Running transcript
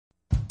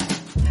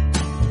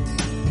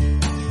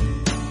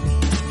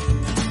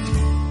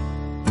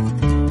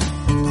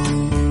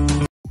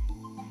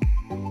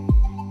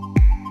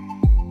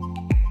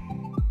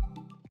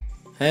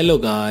Hello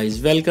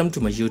guys, welcome to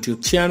my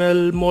YouTube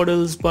channel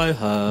Models by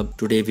Hub.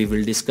 Today we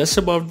will discuss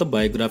about the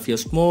biography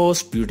of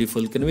most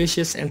beautiful,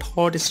 curvaceous and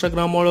hot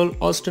Instagram model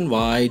Austin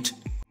White.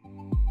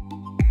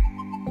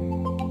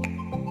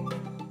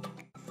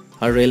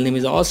 Her real name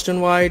is Austin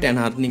White and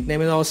her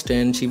nickname is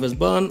Austin. She was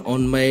born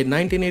on May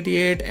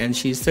 1988 and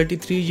she is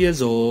 33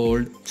 years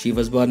old. She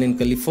was born in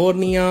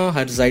California.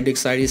 Her zodiac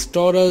sign is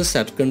Taurus.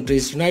 Her country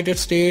is United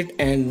States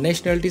and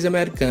nationality is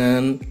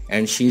American.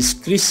 And she is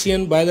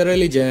Christian by the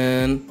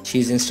religion. She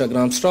is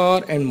Instagram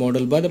star and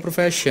model by the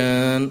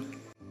profession.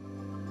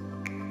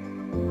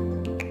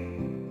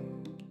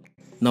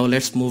 Now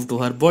let's move to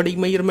her body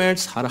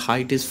measurements. Her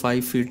height is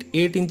 5 feet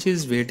 8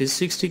 inches, weight is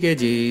 60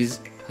 kgs.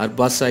 Her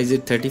bust size is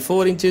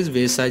 34 inches,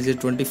 waist size is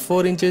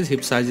 24 inches,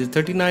 hip size is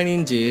 39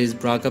 inches,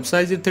 bra cup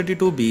size is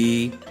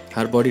 32B.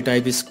 Her body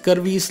type is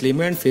curvy,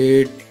 slim and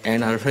fit,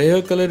 and her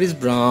hair color is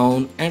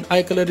brown and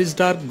eye color is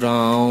dark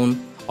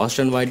brown.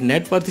 Austin White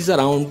net worth is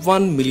around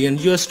 $1 million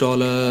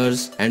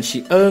and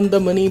she earned the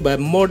money by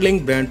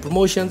modeling, brand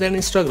promotions and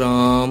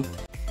Instagram.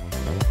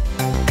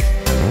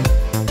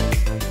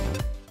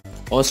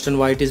 Austin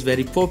White is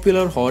very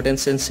popular, hot and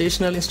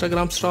sensational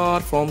Instagram star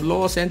from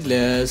Los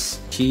Angeles.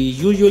 She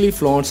usually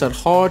flaunts her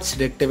hot,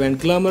 seductive and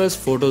glamorous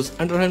photos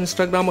under her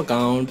Instagram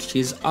account.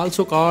 She is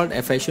also called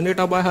a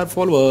fashionista by her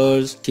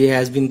followers. She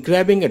has been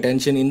grabbing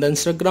attention in the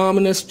Instagram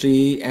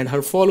industry and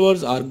her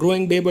followers are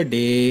growing day by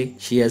day.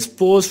 She has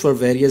posed for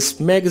various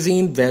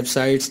magazines,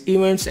 websites,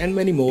 events and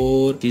many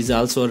more. She is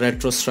also a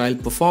retro style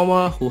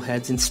performer who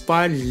has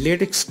inspired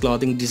latex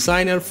clothing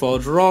designer for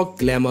rock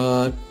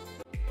glamour.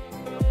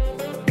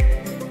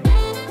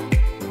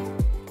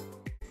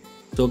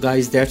 So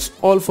guys, that's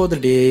all for the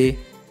day.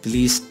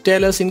 Please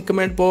tell us in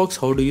comment box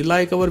how do you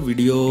like our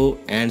video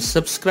and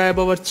subscribe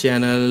our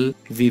channel.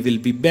 We will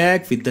be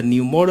back with the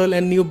new model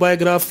and new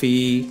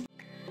biography.